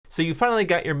So you finally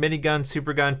got your Minigun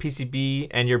Supergun PCB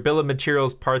and your bill of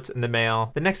materials parts in the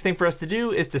mail. The next thing for us to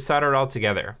do is to solder it all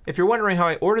together. If you're wondering how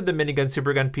I ordered the Minigun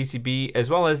Supergun PCB as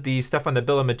well as the stuff on the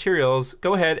bill of materials,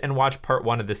 go ahead and watch part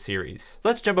 1 of this series.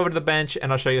 Let's jump over to the bench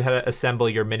and I'll show you how to assemble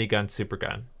your Minigun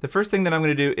Supergun. The first thing that I'm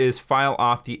going to do is file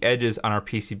off the edges on our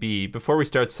PCB before we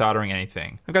start soldering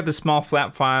anything. I've got this small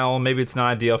flat file. Maybe it's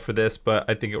not ideal for this, but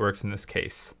I think it works in this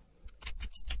case.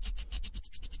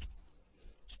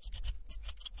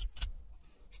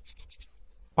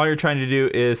 All you're trying to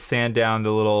do is sand down the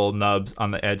little nubs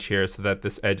on the edge here so that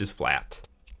this edge is flat.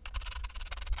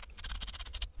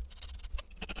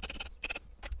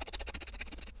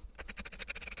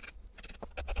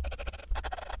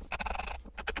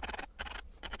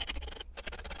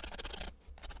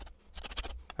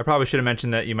 I probably should have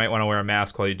mentioned that you might want to wear a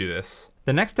mask while you do this.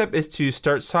 The next step is to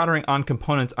start soldering on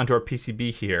components onto our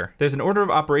PCB here. There's an order of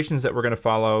operations that we're going to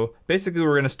follow. Basically,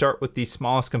 we're going to start with the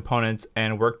smallest components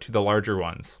and work to the larger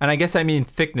ones. And I guess I mean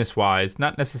thickness-wise,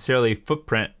 not necessarily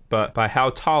footprint, but by how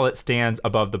tall it stands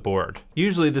above the board.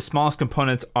 Usually the smallest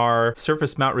components are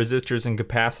surface mount resistors and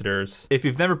capacitors. If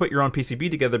you've never put your own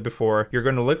PCB together before, you're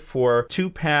going to look for 2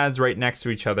 pads right next to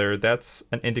each other. That's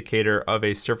an indicator of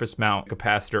a surface mount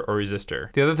capacitor or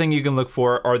resistor. The other thing you can look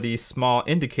for are these small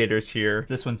indicators here.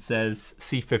 This one says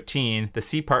C15. The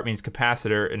C part means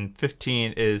capacitor and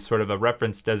 15 is sort of a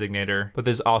reference designator, but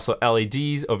there's also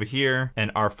LEDs over here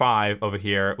and R5 over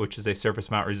here, which is a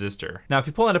surface mount resistor. Now, if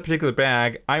you pull out a particular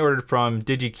bag, I ordered from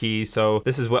DigiKey, so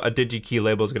this is what a DigiKey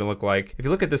label is going to look like. If you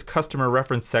look at this customer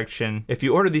reference section, if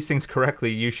you order these things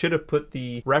correctly, you should have put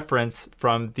the reference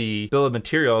from the bill of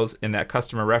materials in that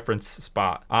customer reference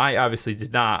spot. I obviously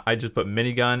did not. I just put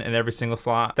Minigun in every single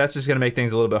slot. That's just going to make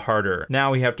things a little bit harder.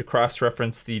 Now we have to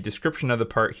cross-reference the description of the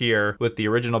part here with the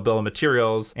original bill of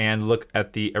materials and look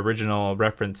at the original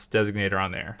reference designator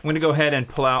on there. I'm going to go ahead and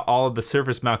pull out all of the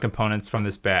surface mount components from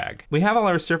this bag. We have all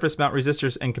our surface mount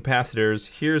resistors and capacitors.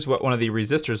 Here's what one of the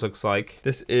resistors looks like.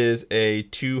 This is a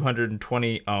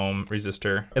 220 ohm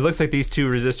resistor. It looks like these 2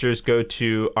 resistors go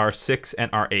to R6 and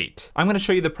R8. I'm going to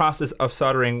show you the process of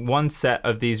soldering one set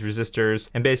of these resistors,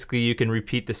 and basically you can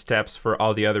repeat the steps for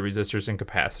all the other resistors and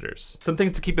capacitors. Some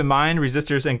things to keep in mind: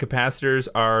 resistors and capacitors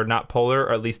are not polar,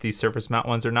 or at least these surface mount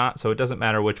ones are not, so it doesn't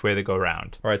matter which way they go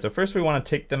around. All right, so first we want to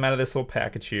take them out of this little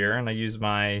package here, and I use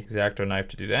my X-Acto knife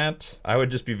to do that. I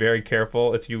would just be very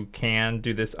careful. If you can,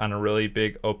 do this on a really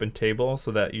big open table so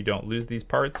that you don't lose these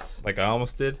parts like I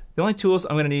almost did. The only tools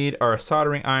I'm going to need are a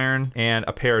soldering iron and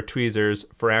a pair of tweezers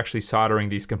for actually soldering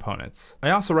these components. I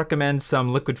also recommend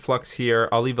some liquid flux here.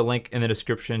 I'll leave a link in the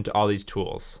description to all these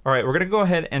tools. All right, we're going to go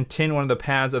ahead and tin one of the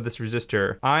pads of this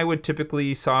resistor. I would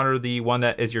typically solder the one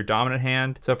that is your dominant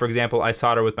hand. So for example, I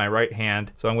solder with my right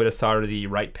hand, so I'm going to solder the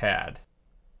right pad.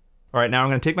 All right, now I'm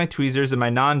going to take my tweezers in my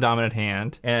non-dominant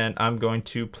hand and I'm going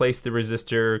to place the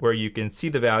resistor where you can see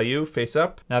the value face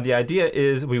up. Now the idea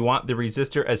is we want the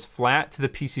resistor as flat to the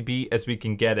PCB as we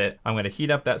can get it. I'm going to heat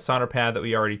up that solder pad that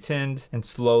we already tinned and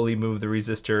slowly move the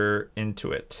resistor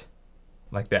into it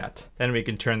like that. Then we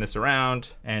can turn this around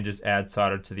and just add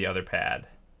solder to the other pad.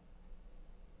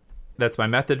 That's my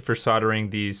method for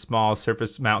soldering these small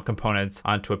surface mount components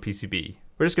onto a PCB.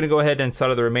 We're just going to go ahead and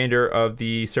solder the remainder of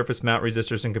the surface mount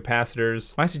resistors and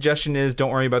capacitors. My suggestion is don't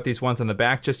worry about these ones on the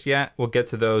back just yet. We'll get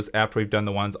to those after we've done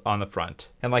the ones on the front.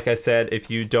 And like I said,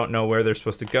 if you don't know where they're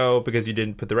supposed to go because you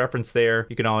didn't put the reference there,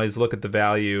 you can always look at the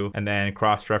value and then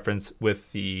cross-reference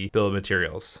with the bill of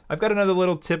materials. I've got another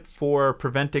little tip for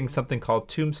preventing something called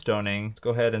tombstoning. Let's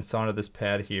go ahead and solder this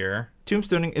pad here.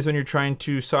 Tombstoning is when you're trying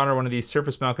to solder one of these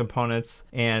surface mount components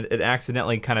and it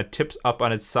accidentally kind of tips up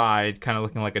on its side, kind of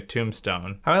looking like a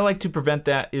tombstone. How I like to prevent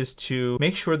that is to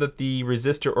make sure that the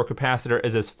resistor or capacitor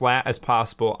is as flat as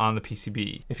possible on the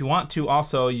PCB. If you want to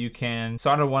also, you can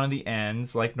solder one of the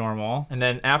ends like normal, and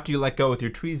then after you let go with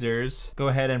your tweezers, go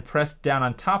ahead and press down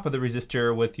on top of the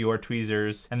resistor with your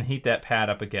tweezers and heat that pad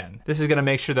up again. This is going to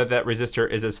make sure that that resistor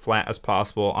is as flat as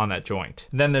possible on that joint.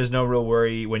 And then there's no real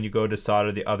worry when you go to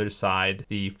solder the other side.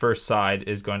 The first side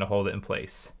is going to hold it in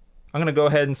place. I'm going to go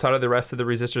ahead and solder the rest of the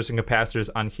resistors and capacitors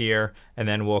on here, and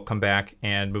then we'll come back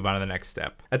and move on to the next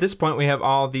step. At this point, we have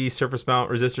all the surface mount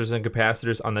resistors and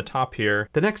capacitors on the top here.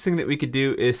 The next thing that we could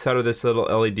do is solder this little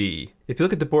LED. If you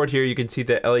look at the board here, you can see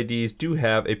that LEDs do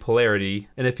have a polarity,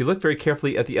 and if you look very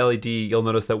carefully at the LED, you'll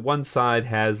notice that one side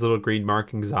has little green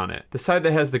markings on it. The side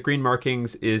that has the green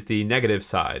markings is the negative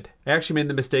side. I actually made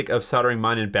the mistake of soldering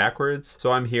mine in backwards,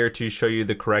 so I'm here to show you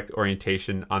the correct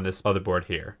orientation on this other board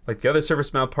here. Like the other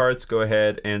surface mount parts, go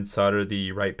ahead and solder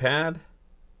the right pad.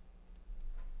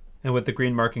 And with the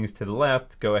green markings to the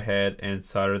left, go ahead and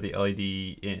solder the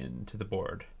LED into the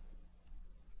board.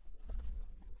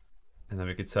 And then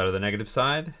we can solder the negative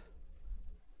side.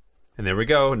 And there we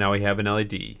go, now we have an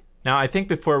LED. Now I think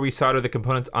before we solder the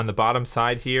components on the bottom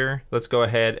side here, let's go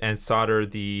ahead and solder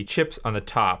the chips on the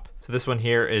top. So this one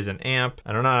here is an amp,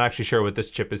 and I'm not actually sure what this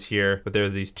chip is here, but there are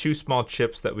these two small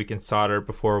chips that we can solder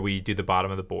before we do the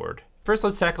bottom of the board. First,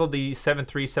 let's tackle the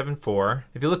 7374.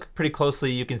 If you look pretty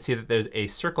closely, you can see that there's a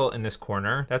circle in this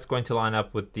corner. That's going to line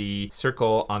up with the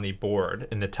circle on the board.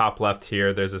 In the top left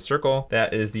here, there's a circle.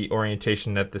 That is the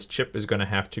orientation that this chip is going to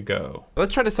have to go.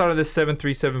 Let's try to solder this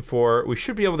 7374. We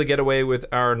should be able to get away with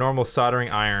our normal soldering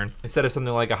iron instead of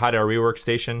something like a hot air rework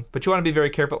station. But you want to be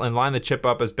very careful and line the chip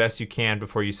up as best you can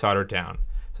before you solder down.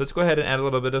 So let's go ahead and add a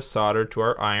little bit of solder to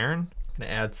our iron. Gonna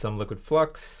add some liquid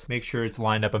flux, make sure it's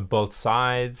lined up on both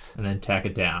sides, and then tack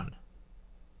it down.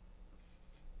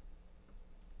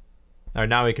 All right,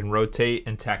 now we can rotate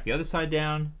and tack the other side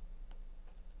down.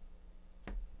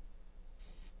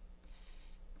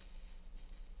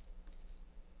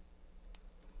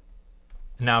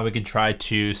 And now we can try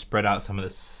to spread out some of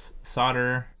this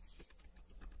solder.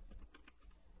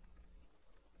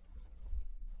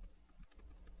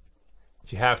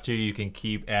 If you have to, you can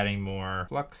keep adding more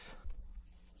flux.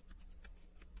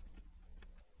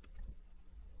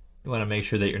 You want to make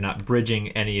sure that you're not bridging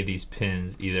any of these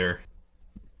pins either.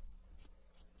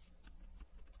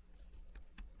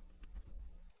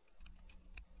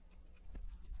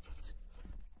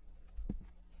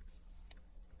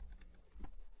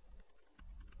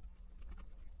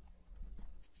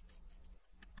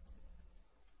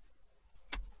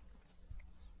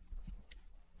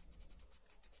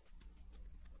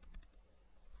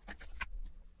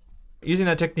 Using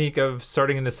that technique of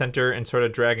starting in the center and sort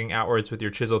of dragging outwards with your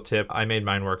chisel tip, I made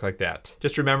mine work like that.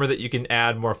 Just remember that you can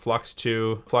add more flux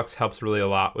too. Flux helps really a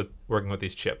lot with working with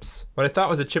these chips. What I thought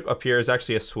was a chip up here is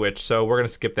actually a switch, so we're gonna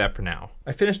skip that for now.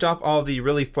 I finished off all the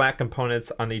really flat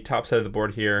components on the top side of the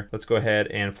board here. Let's go ahead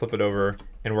and flip it over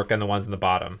and work on the ones on the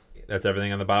bottom. That's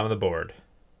everything on the bottom of the board.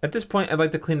 At this point, I'd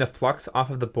like to clean the flux off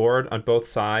of the board on both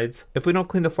sides. If we don't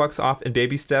clean the flux off in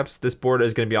baby steps, this board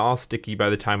is going to be all sticky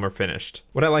by the time we're finished.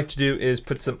 What I like to do is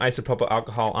put some isopropyl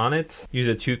alcohol on it, use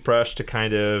a toothbrush to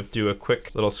kind of do a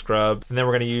quick little scrub, and then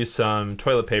we're going to use some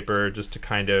toilet paper just to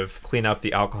kind of clean up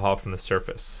the alcohol from the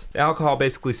surface. The alcohol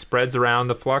basically spreads around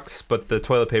the flux, but the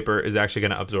toilet paper is actually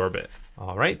going to absorb it.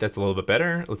 All right, that's a little bit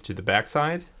better. Let's do the back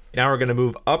side. Now we're gonna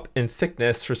move up in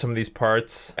thickness for some of these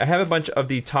parts. I have a bunch of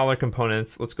the taller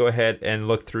components. Let's go ahead and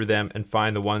look through them and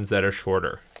find the ones that are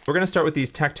shorter. We're gonna start with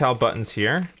these tactile buttons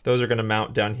here. Those are gonna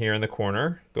mount down here in the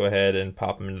corner. Go ahead and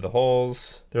pop them into the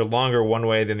holes. They're longer one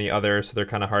way than the other, so they're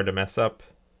kind of hard to mess up.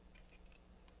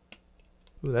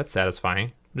 Ooh, that's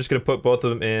satisfying. I'm just gonna put both of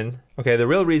them in. Okay, the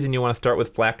real reason you wanna start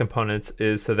with flat components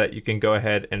is so that you can go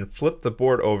ahead and flip the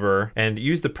board over and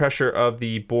use the pressure of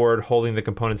the board holding the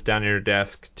components down on your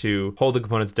desk to hold the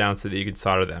components down so that you can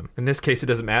solder them. In this case, it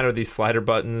doesn't matter. These slider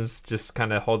buttons just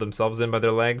kind of hold themselves in by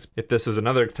their legs. If this was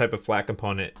another type of flat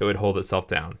component, it would hold itself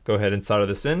down. Go ahead and solder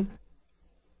this in.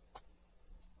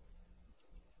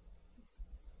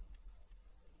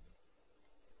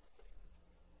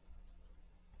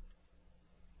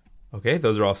 Okay,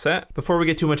 those are all set. Before we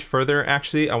get too much further,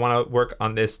 actually, I want to work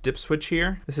on this dip switch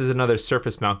here. This is another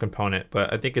surface mount component,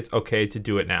 but I think it's okay to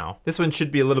do it now. This one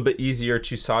should be a little bit easier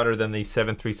to solder than the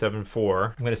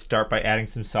 7374. I'm going to start by adding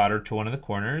some solder to one of the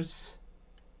corners.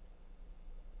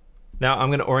 Now I'm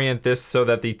going to orient this so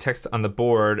that the text on the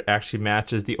board actually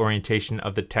matches the orientation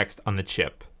of the text on the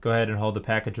chip. Go ahead and hold the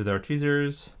package with our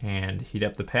tweezers and heat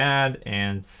up the pad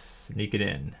and sneak it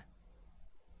in.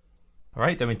 All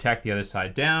right, then we tack the other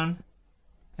side down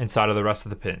and solder the rest of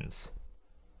the pins.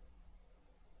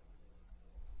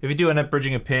 If you do end up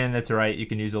bridging a pin, that's all right. You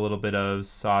can use a little bit of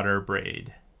solder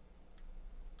braid.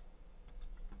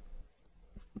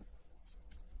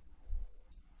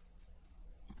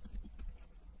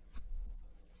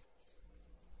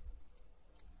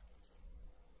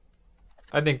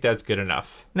 I think that's good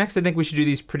enough. Next, I think we should do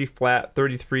these pretty flat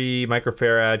 33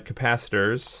 microfarad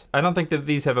capacitors. I don't think that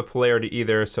these have a polarity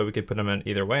either, so we can put them in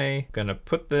either way. Gonna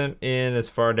put them in as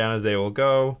far down as they will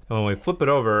go. And when we flip it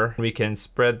over, we can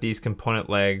spread these component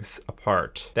legs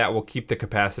apart. That will keep the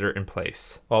capacitor in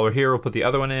place. While we're here, we'll put the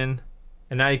other one in.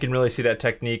 And now you can really see that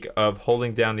technique of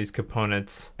holding down these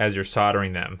components as you're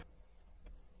soldering them.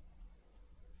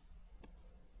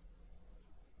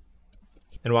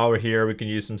 And while we're here, we can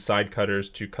use some side cutters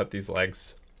to cut these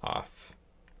legs off.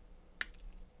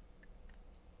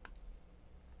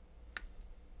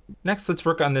 Next, let's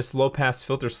work on this low-pass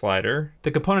filter slider. The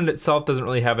component itself doesn't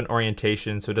really have an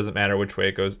orientation, so it doesn't matter which way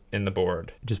it goes in the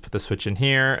board. Just put the switch in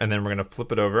here, and then we're gonna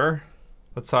flip it over.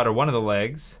 Let's solder one of the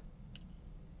legs.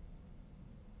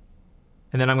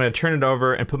 And then I'm going to turn it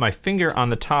over and put my finger on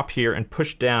the top here and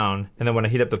push down. And then when I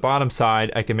heat up the bottom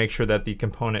side, I can make sure that the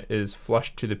component is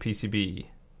flush to the PCB.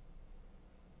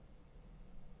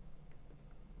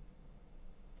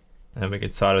 And then we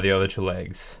can solder the other two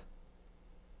legs.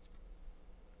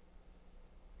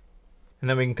 And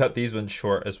then we can cut these ones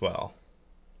short as well.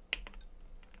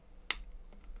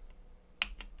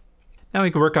 Now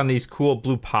we can work on these cool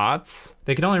blue pots.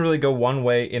 They can only really go one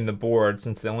way in the board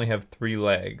since they only have 3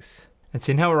 legs. And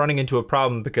see, now we're running into a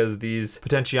problem because these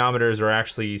potentiometers are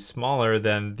actually smaller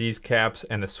than these caps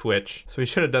and the switch. So we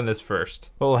should have done this first.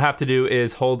 What we'll have to do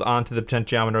is hold on to the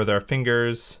potentiometer with our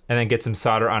fingers and then get some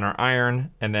solder on our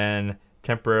iron and then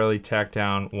temporarily tack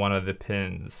down one of the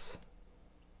pins.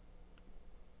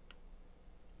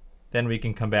 Then we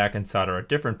can come back and solder a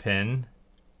different pin.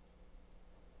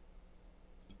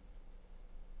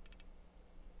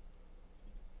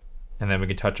 And then we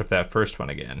can touch up that first one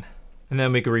again. And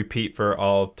then we can repeat for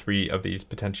all 3 of these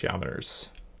potentiometers.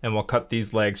 And we'll cut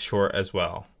these legs short as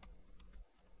well.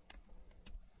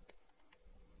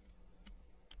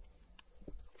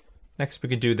 Next we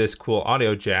can do this cool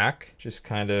audio jack. Just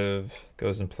kind of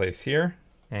goes in place here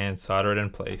and solder it in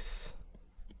place.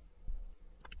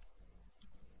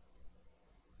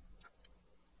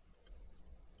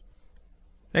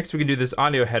 Next we can do this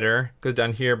audio header, goes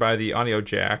down here by the audio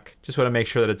jack. Just want to make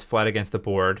sure that it's flat against the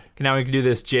board. Okay, now we can do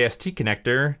this JST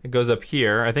connector. It goes up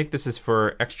here. I think this is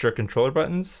for extra controller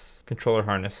buttons, controller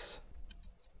harness.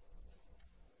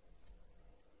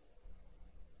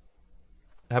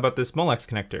 How about this Molex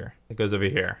connector? It goes over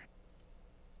here.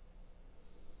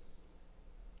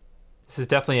 This is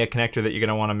definitely a connector that you're going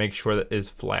to want to make sure that is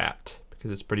flat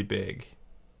because it's pretty big.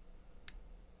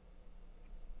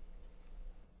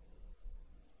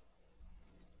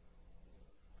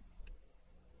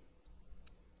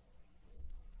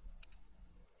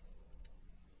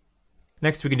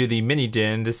 Next we can do the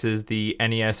MiniDIN. This is the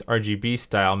NES RGB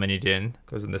style MiniDIN.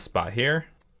 Goes in this spot here.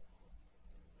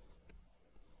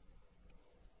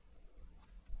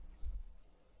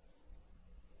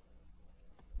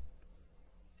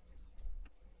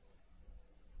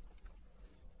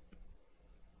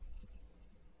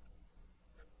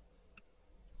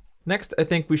 Next, I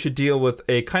think we should deal with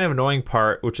a kind of annoying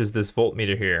part, which is this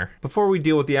voltmeter here. Before we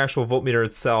deal with the actual voltmeter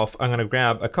itself, I'm gonna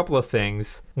grab a couple of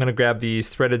things. I'm gonna grab these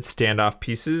threaded standoff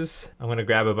pieces. I'm gonna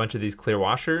grab a bunch of these clear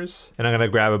washers, and I'm gonna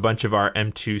grab a bunch of our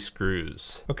M2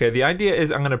 screws. Okay, the idea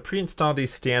is I'm gonna pre-install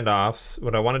these standoffs.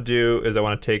 What I wanna do is I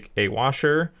wanna take a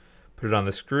washer, put it on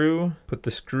the screw, put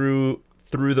the screw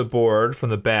through the board from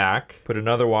the back, put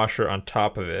another washer on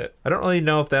top of it. I don't really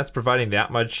know if that's providing that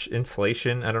much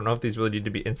insulation. I don't know if these really need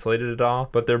to be insulated at all,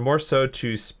 but they're more so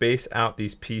to space out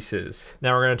these pieces.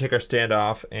 Now we're gonna take our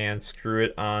standoff and screw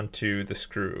it onto the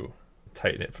screw.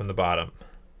 Tighten it from the bottom.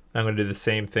 I'm going to do the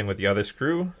same thing with the other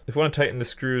screw. If you want to tighten the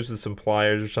screws with some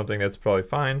pliers or something, that's probably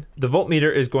fine. The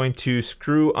voltmeter is going to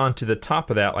screw onto the top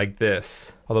of that like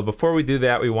this. Although before we do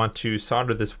that, we want to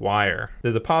solder this wire.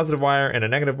 There's a positive wire and a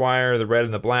negative wire, the red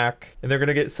and the black, and they're going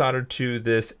to get soldered to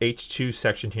this H2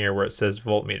 section here where it says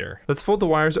voltmeter. Let's fold the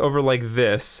wires over like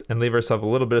this and leave ourselves a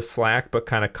little bit of slack, but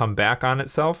kind of come back on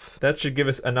itself. That should give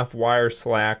us enough wire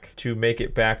slack to make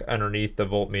it back underneath the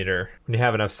voltmeter. When you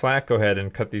have enough slack, go ahead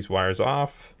and cut these wires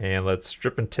off, and let's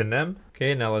strip and tin them.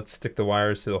 Okay, now let's stick the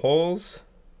wires to the holes.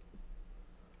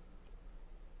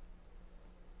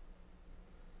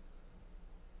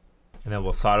 And then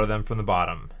we'll solder them from the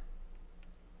bottom.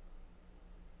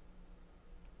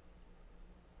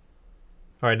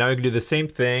 All right, now we can do the same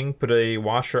thing. Put a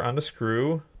washer on the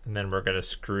screw, and then we're gonna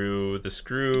screw the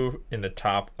screw in the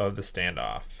top of the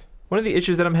standoff. One of the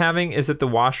issues that I'm having is that the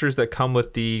washers that come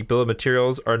with the bill of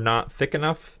materials are not thick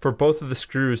enough for both of the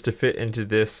screws to fit into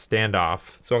this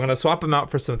standoff. So I'm gonna swap them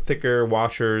out for some thicker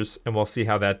washers and we'll see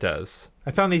how that does. I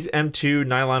found these M2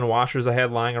 nylon washers I had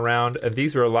lying around, and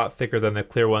these were a lot thicker than the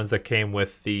clear ones that came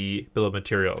with the bill of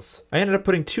materials. I ended up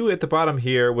putting 2 at the bottom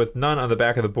here with none on the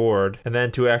back of the board, and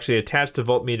then to actually attach the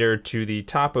voltmeter to the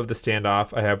top of the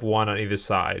standoff, I have 1 on either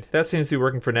side. That seems to be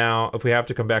working for now. If we have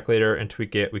to come back later and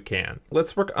tweak it, we can.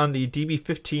 Let's work on the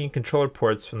DB15 controller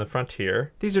ports from the front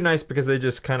here. These are nice because they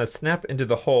just kind of snap into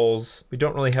the holes. We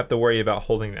don't really have to worry about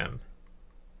holding them.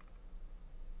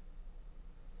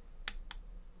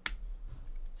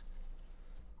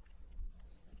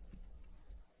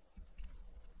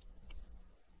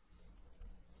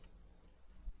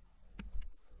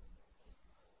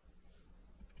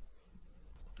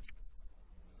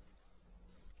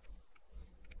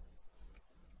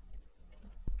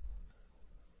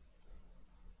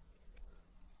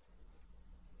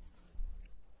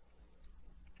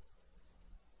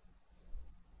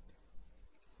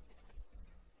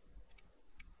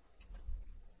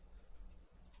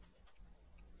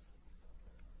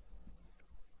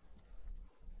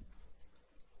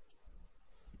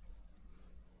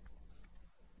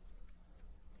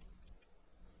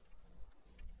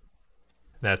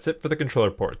 That's it for the controller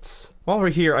ports. While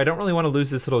we're here, I don't really want to lose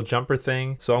this little jumper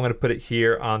thing, so I'm going to put it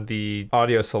here on the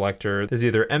audio selector. There's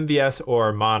either MVS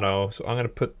or mono, so I'm going to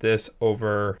put this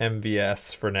over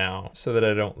MVS for now so that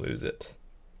I don't lose it.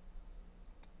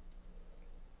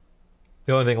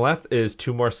 The only thing left is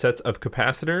 2 more sets of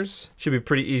capacitors. Should be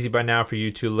pretty easy by now for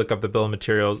you to look up the bill of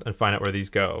materials and find out where these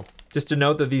go. Just to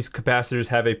note that these capacitors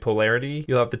have a polarity,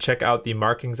 you'll have to check out the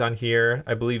markings on here.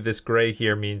 I believe this gray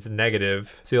here means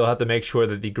negative, so you'll have to make sure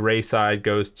that the gray side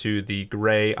goes to the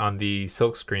gray on the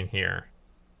silk screen here,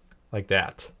 like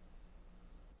that.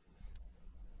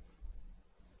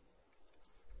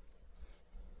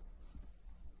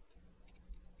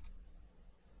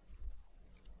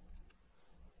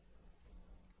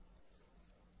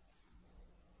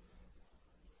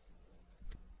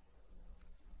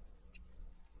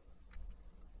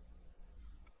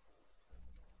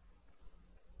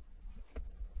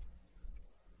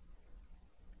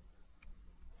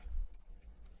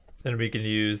 Then we can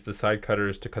use the side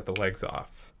cutters to cut the legs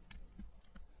off.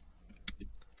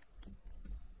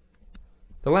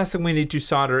 The last thing we need to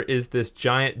solder is this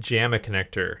giant JAMMA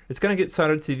connector. It's going to get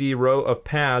soldered to the row of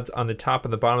pads on the top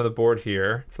and the bottom of the board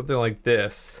here, something like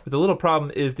this. But the little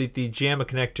problem is that the JAMMA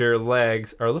connector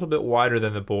legs are a little bit wider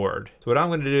than the board. So what I'm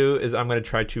going to do is I'm going to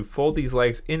try to fold these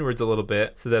legs inwards a little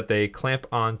bit so that they clamp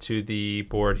onto the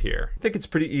board here. I think it's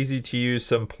pretty easy to use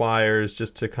some pliers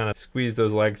just to kind of squeeze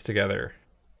those legs together.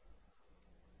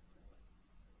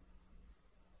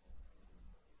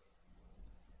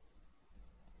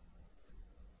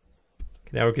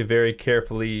 Now we can very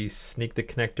carefully sneak the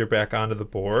connector back onto the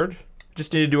board.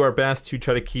 Just need to do our best to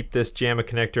try to keep this JAMMA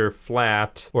connector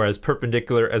flat or as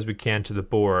perpendicular as we can to the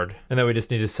board. And then we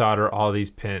just need to solder all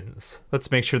these pins.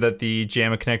 Let's make sure that the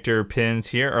JAMMA connector pins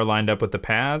here are lined up with the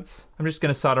pads. I'm just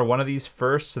going to solder one of these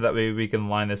first so that way we can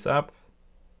line this up.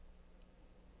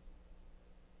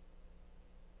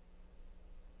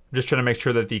 I'm just trying to make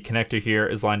sure that the connector here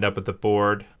is lined up with the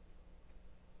board.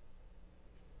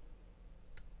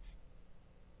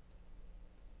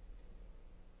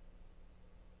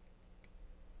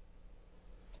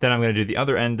 Then I'm going to do the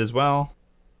other end as well.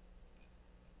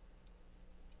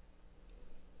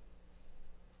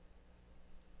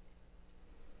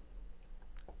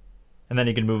 And then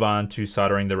you can move on to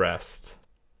soldering the rest.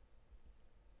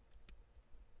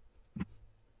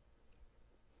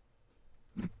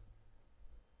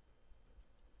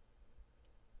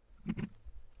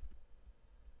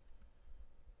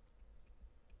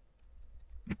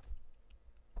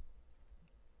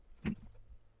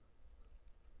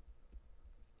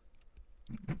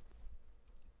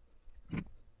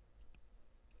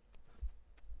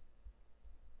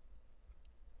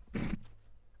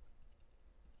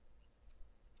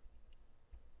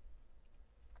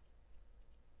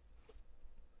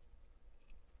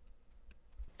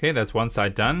 Okay, that's one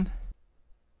side done.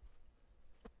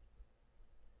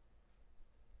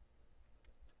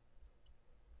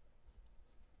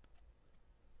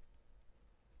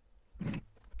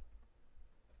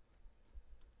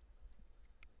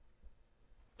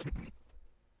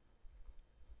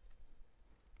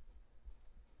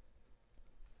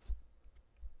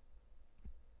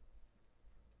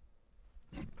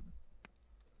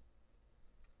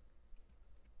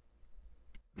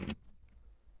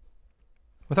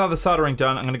 With all the soldering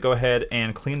done, I'm going to go ahead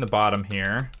and clean the bottom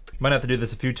here. Might have to do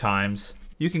this a few times.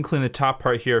 You can clean the top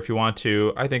part here if you want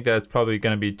to. I think that's probably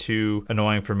going to be too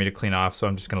annoying for me to clean off, so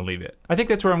I'm just going to leave it. I think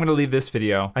that's where I'm going to leave this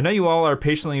video. I know you all are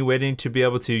patiently waiting to be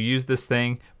able to use this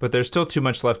thing, but there's still too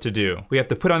much left to do. We have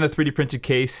to put on the 3D printed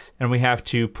case, and we have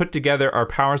to put together our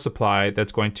power supply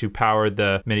that's going to power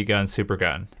the Minigun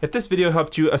Supergun. If this video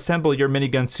helped you assemble your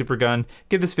Minigun Supergun,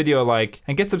 give this video a like,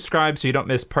 and get subscribed so you don't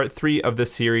miss part 3 of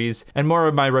this series, and more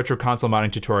of my retro console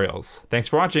modding tutorials. Thanks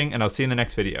for watching, and I'll see you in the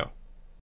next video.